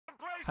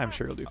I'm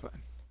sure you'll do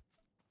fine.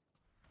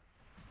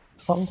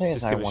 Some days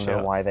Just I give a wonder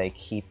shout. why they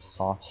keep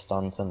soft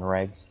stuns and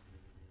regs.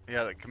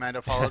 Yeah, the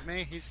commando followed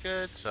me. He's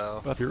good,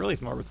 so. Well, if you're really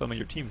smart with them and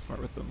your team's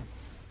smart with them,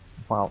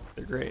 Well,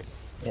 they're great.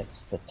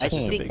 it's the That's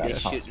just a team big that's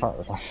if. not smart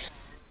with them.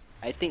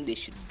 I think they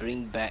should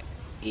bring back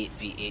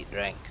 8v8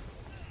 rank.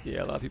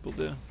 Yeah, a lot of people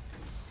do.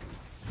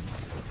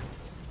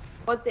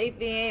 What's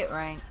 8v8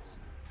 ranked?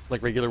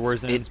 Like regular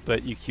Warzones,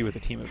 but you queue with a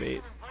team of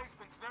 8.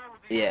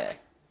 Yeah.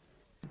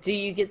 Do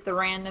you get the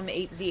random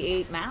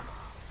 8v8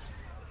 maps?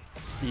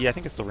 Yeah, I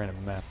think it's still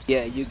random maps.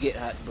 Yeah, you get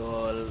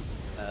Hardball,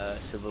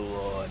 Civil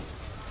War.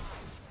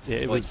 Yeah,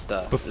 it Void was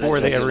Star. before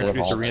Like they ever regular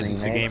introduced Evolving arenas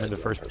into the Name game in the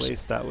and first Universe.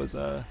 place. That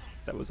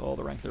was all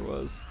the rank there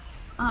was.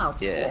 Oh,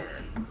 Yeah.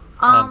 cool.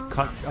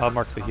 I'll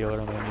mark the healer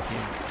on the enemy team.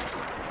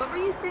 What were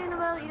you saying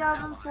about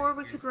Yavin 4?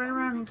 We could run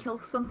around and kill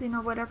something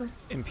or whatever?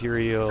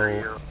 Imperial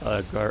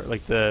guard,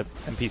 like the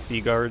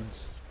NPC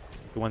guards,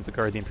 the ones that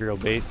guard the Imperial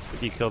base.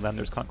 If you kill them,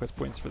 there's conquest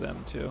points for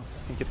them too.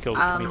 I think it's killed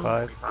at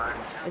 25.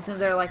 Isn't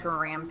there like a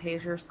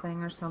Rampagers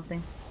thing or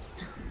something?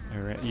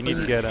 Alright, you need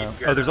to get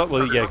there's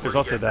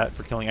also that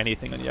for killing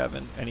anything on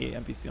Yavin, any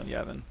NPC on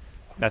Yavin.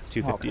 That's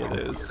 250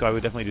 of those, so I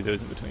would definitely do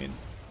those in between.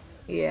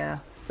 Yeah,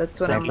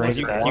 that's what That I'm brings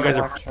like. You guys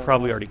are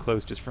probably already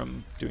close just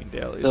from doing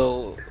dailies.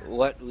 So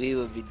what we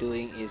will be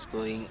doing is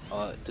going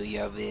to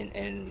Yavin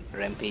and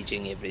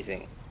rampaging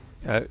everything.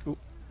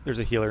 There's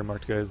a healer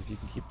marked, guys. If you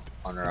can keep.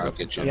 Honor, I'll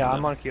get you. Yeah,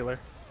 I'm on healer.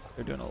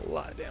 They're doing a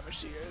lot of damage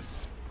to you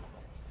guys.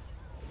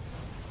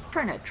 I'm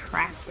trying to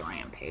track the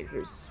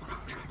Rampagers is what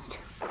I'm trying to do.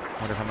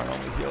 Wonder if I'm our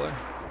only healer.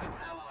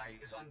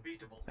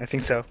 I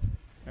think so.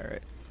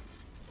 Alright.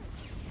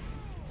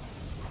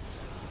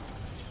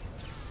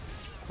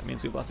 That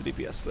means we have lots of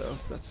DPS though,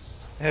 so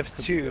that's. I have could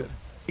be two. good.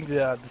 I think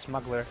the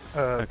smuggler.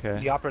 Okay.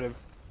 The operative.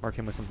 Mark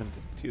him with something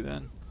too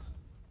then.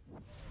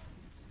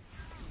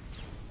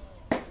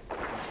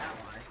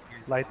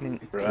 Lightning.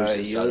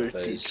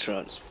 Priority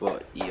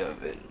transport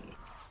Yavin.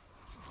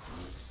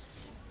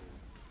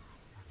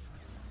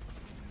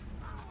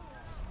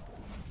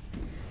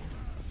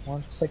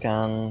 Once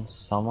again,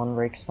 someone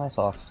breaks my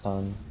soft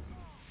stun.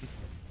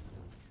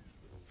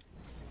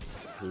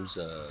 Who's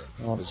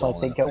Well, who's it's all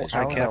like they in a go phase out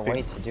right of their camping.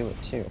 way to do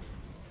it too.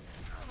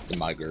 in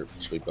my group?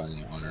 Sweep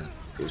on Honor.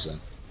 Who's in?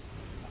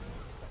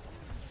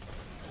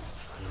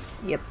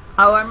 Yep.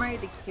 Oh, I'm ready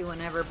to queue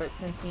whenever, but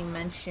since he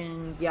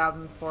mentioned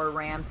Yavin 4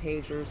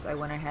 Rampagers, I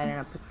went ahead and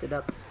I picked it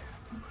up.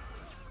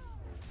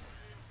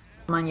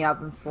 I'm on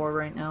Yavin 4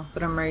 right now,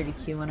 but I'm ready to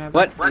queue whenever.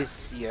 What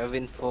is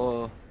Yavin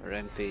for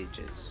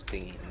rampages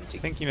thingy? I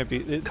think you might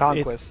be.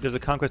 Conquest. There's a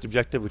conquest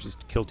objective which is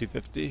to kill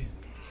 250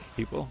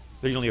 people.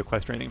 There's usually a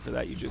quest or anything for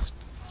that. You just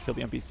kill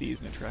the NPCs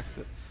and it tracks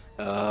it.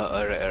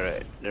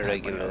 Alright. The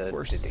regular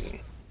force. thingy.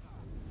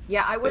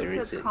 Yeah, I went Where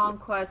is to it?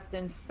 Conquest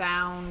and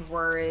found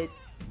where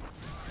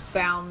it's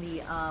found the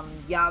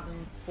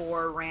Yavin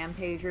 4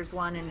 Rampagers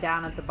one, and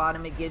down at the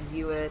bottom it gives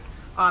you an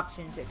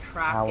option to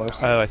track Hours.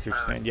 it. Oh, I see what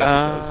you're saying. Yes, it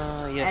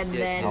does. Yes, and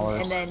yes, then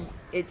yes. and then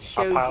it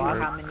shows you pile on.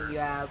 how many you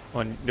have.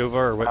 On Novare,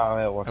 or what? Oh,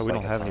 it looks we like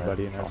don't have it's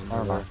anybody in ours.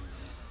 never mind.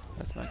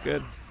 That's not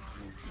good.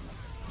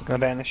 Gonna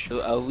vanish.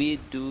 So are we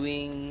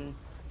doing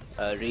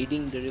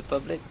raiding the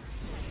Republic?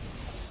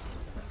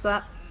 What's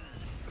that?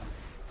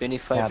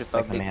 25 That's the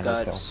Republic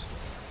commander guards.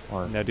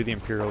 Or No, do the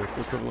Imperial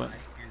equivalent.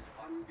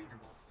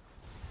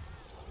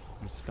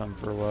 I'm stunned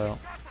for a while.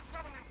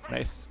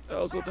 Nice.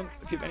 Oh, Zoltan,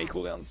 if you have any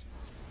cooldowns,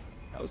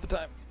 that was the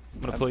time.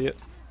 I'm gonna pull you.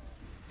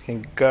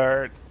 Can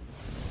guard.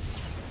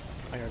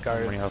 I'm gonna I'm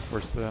guard. running out of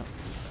force though.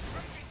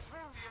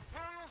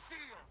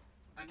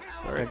 I'm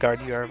Sorry. gonna guard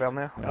you, Arvel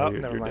now. No, Oh,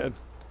 you're never mind. dead.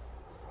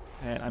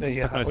 And I'm Yeah,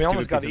 stuck on a we stupid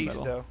almost got piece of east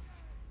metal.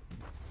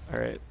 though.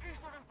 Alright.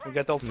 We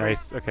got the ult.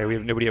 Nice. Okay, we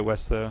have nobody at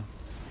west though.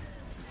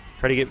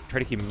 Try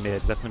to keep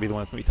mid. That's gonna be the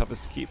one that's gonna be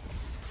toughest to keep.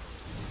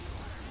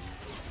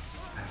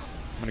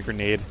 I'm gonna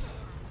grenade.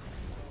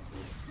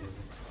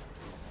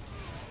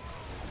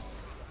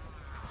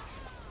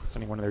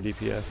 Stunning one of their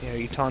DPS. Yeah,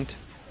 you taunt.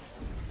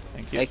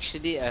 Thank you.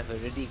 Actually, I've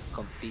already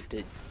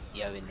completed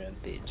Yavin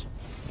Rampage.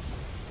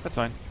 That's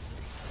fine.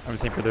 I'm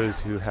just saying for those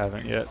who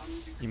haven't yet,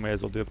 you might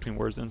as well do it between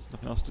war zones.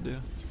 Nothing else to do.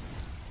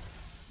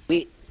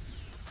 Wait.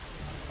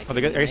 I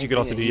guess you could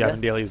also do Yavin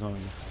Yavin dailies on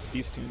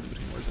these tunes in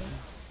between war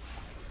zones.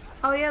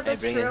 Oh yeah,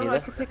 that's bring a true. I healer?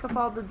 could pick up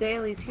all the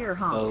dailies here,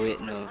 huh? Oh wait,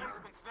 no.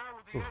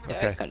 Ooh, Yeah,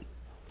 okay. I can't.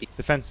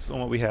 Defense on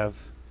what we have.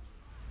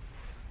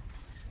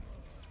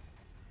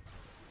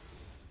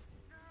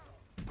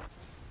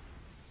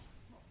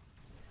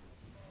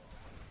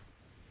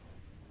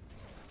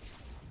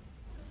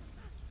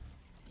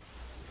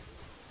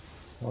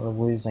 we're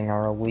losing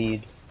our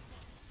lead.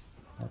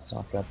 That's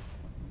not good.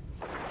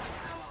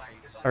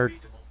 Our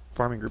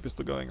farming group is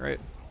still going, right?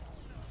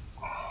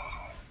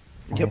 I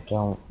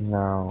don't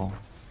know.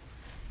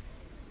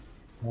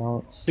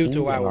 Well, it's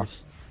 2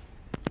 hours.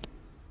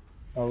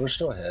 Oh, we're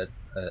still ahead.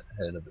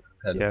 Ahead of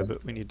Yeah, them.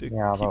 but we need to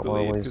Yeah, keep but the we're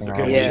lead because losing they're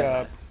our going. Good Yeah.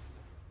 job.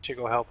 Should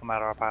go help him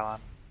out our pylon.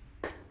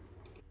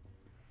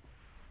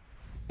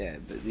 Yeah,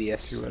 but we are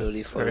to slowly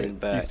west. falling Alright,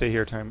 back. you stay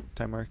here, time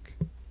mark.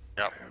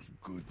 Yep.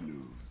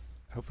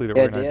 Hopefully they're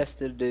Yeah, they are organized.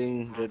 still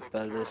doing Red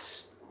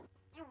Palace.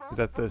 Is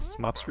that the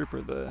SMOPS group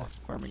or the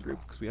farming group?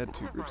 Because we had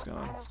two groups going.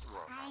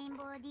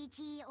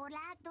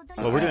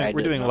 Well, I we're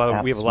don't doing a know. lot of,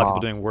 That's we have a lot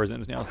of people SMOPs. doing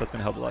Warzones now, so that's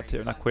gonna help a lot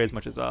too. Not quite as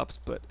much as Ops,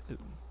 but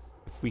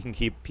if we can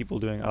keep people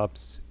doing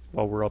Ops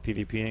while we're all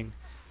PvPing,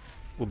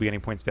 we'll be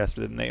getting points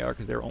faster than they are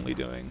because they're only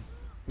doing.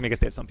 I mean, I guess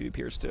they have some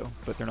PvPers too,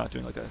 but they're not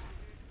doing like a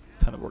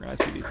ton of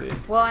organized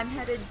PvP. Well, I'm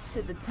headed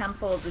to the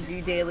temple to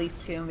do dailies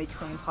too in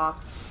between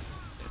pops.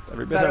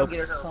 Every bit That'll get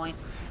helps. us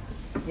points.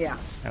 Yeah.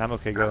 And I'm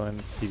okay going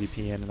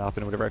PvP in and op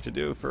and whatever I have to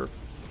do for,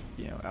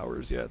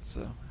 hours yet.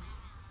 So we'll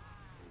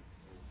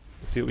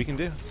see what we can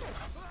do.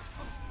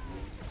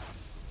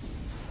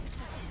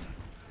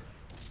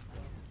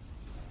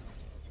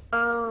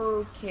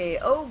 Okay.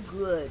 Oh,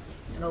 good.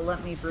 It'll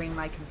let me bring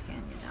my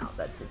companion out.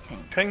 That's a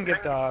tank. Try and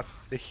get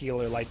the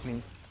healer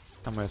lightning.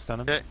 I'm gonna stun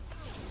him. Okay.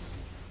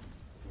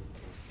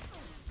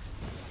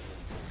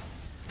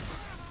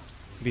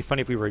 It'd be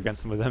funny if we were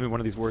against some of them in one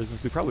of these wars,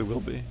 since we probably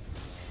will be. And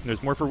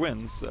there's more for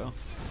wins, so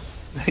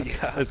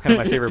Yeah. that's kind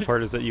of my favorite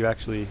part is that you're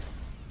actually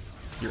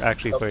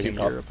fighting keep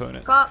up. your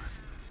opponent. Pop.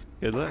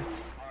 Good luck.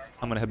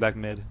 I'm gonna head back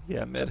mid.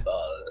 Yeah, mid. Uh,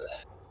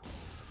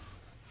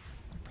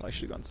 Probably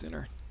should have gone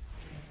sooner.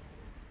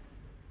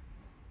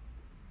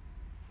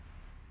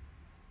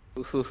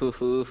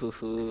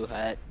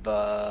 Hot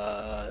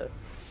ball.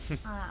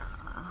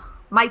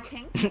 My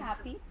tank's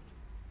happy.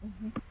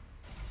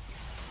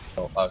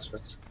 oh,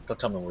 don't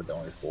tell me we're the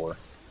only 4.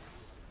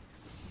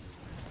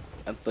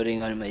 I'm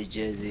putting on my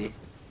jersey.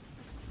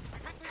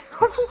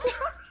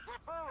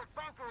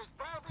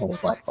 Oh my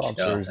Football god.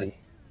 jersey.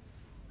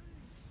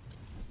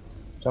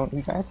 Don't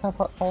you guys have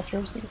football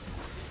jerseys?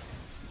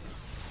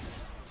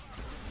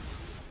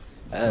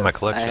 Oh, My I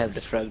collections. have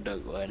the frog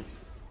dog one.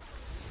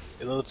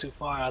 You're a little too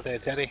far out there,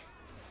 Teddy.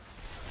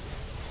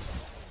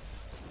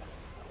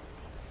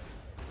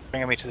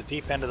 Bringing me to the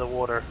deep end of the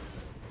water.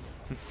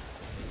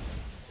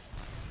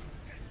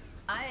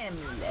 I am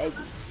leggy.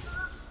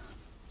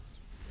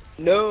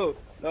 No,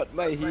 not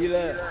my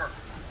healer.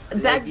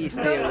 That Leggy,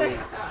 stay away.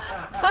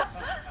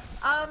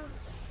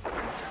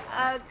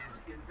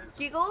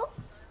 Giggles.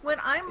 When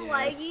I'm Yes.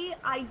 laggy,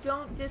 I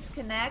don't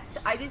disconnect.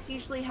 I just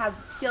usually have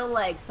skill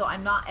lag, so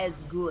I'm not as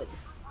good.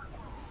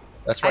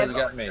 That's why I've- you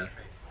got me.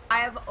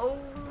 I've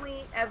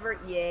only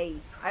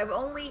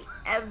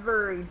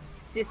ever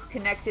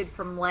disconnected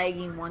from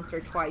lagging once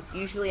or twice.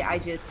 Usually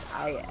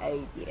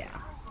yeah.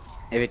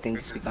 Everything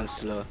just becomes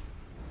slow.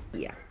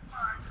 Yeah.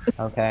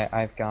 Okay,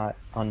 I've got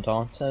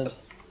Undaunted.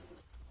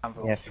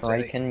 If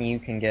Raken, you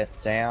can get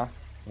Death,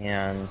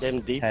 and Then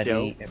deep Teddy,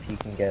 kill. if you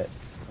can get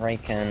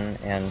Raken,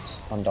 and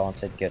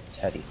Undaunted, get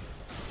Teddy.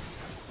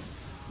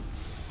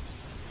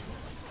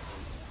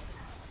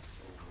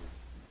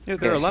 Yeah,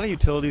 there are a Okay. lot of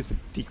utilities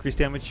that decrease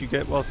damage you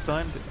get while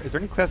stunned. Is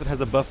there any class that has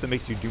a buff that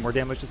makes you do more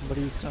damage to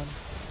somebody who's stunned?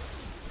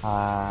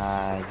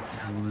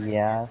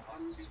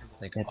 Yes.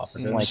 Like It's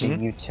opposite. like a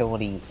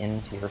utility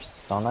into your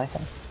stun, I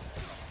think.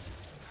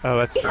 Oh,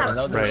 that's true. Yeah. I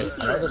know Right.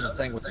 there's a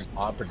thing with an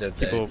operative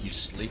that People- if you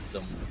sleep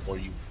them before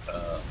you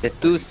The before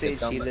two you get sage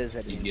them, healers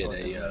are the you get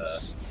important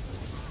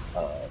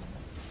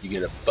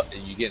ones.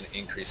 you get an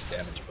increased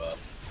damage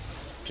buff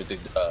to the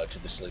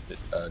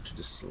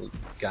sleep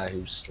guy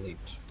who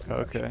slept.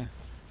 Okay.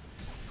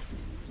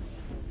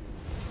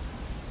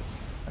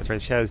 That's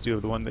right. Shadows do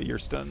have the one that your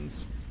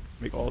stuns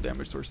make all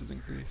damage sources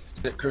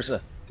increased. Get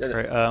Cruza, get it.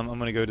 All right. I'm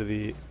gonna go to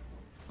the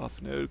off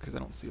node because I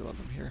don't see a lot of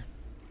them here.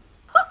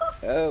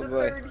 Oh The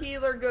boy. third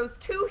healer goes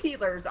 2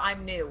 healers.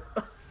 I'm new.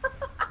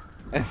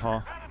 Uh-huh.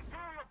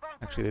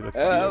 Actually, they look to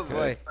be Oh okay.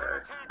 boy.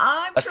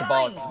 I'm That's the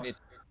ball if trying. you need.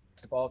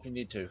 That's the ball if you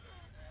need to.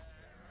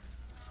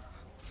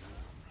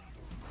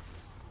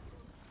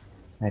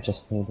 I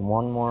just need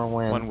one more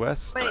win, One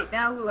west. Wait,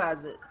 now who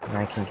has it? and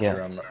I can get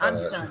Sure, I'm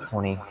stunned.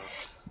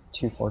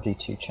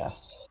 242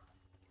 chests.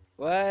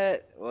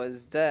 What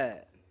was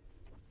that?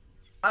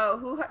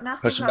 Oh, now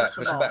who Push him has back,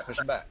 the push him ball? back, push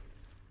him back.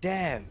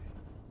 Damn.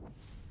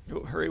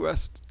 Oh, hurry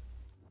west.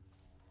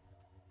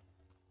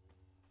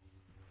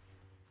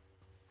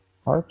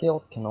 Our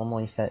guild can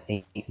only fit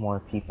 8 more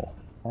people.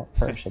 That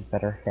purge had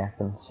better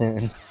happen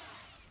soon.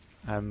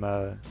 I'm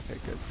okay.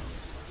 Good.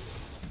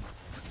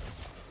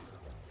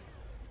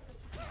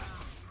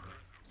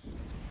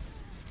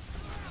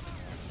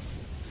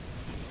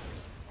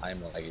 I'm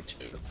laggy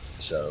too,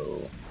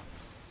 so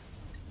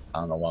I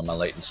don't know why my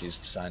latency is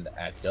deciding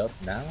to act up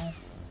now.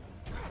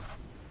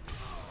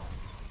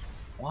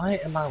 Why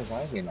am I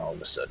lagging all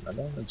of a sudden? I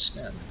don't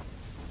understand.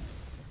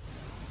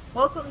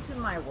 Welcome to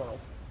my world.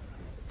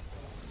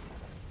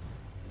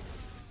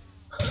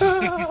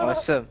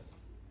 Awesome.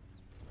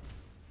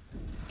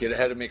 Get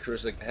ahead of me,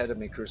 Cruza. Ahead of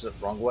me, Cruza.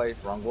 Wrong way.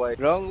 Wrong way.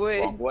 Wrong way.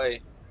 Wrong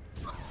way.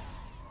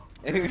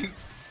 Hey,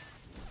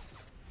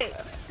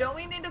 don't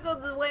we need to go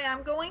the way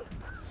I'm going?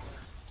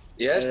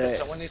 Yes, but Alright.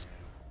 someone needs.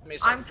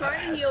 I'm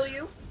trying to heal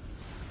you.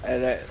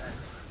 Alright.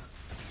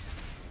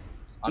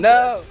 I'm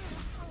No!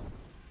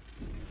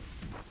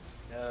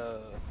 No.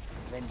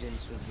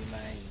 Vengeance will be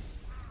mine.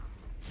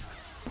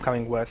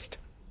 Coming west.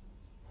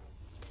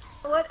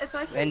 What if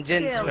I can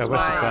Vengeance scale? Yeah,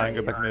 West is Why? fine.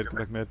 Go back mid. Go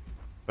back mid.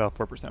 About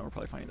 4%. We're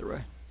probably fine either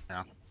way.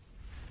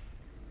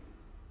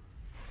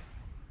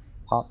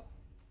 Pop.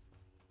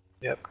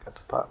 Yep, got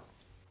the pop.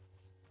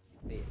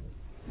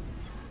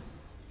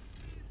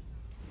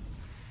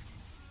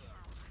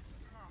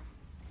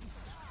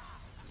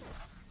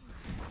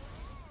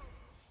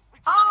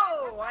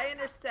 Oh, I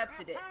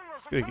intercepted it.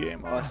 Good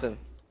game. Awesome.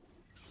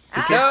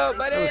 Ah, No, they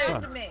buddy! That was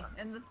slammed fun. me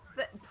in the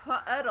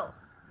puddle.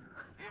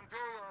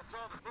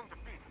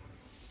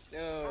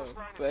 No,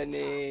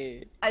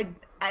 bunny.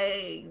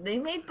 They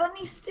made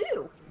bunny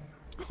stew.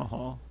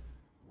 Aw.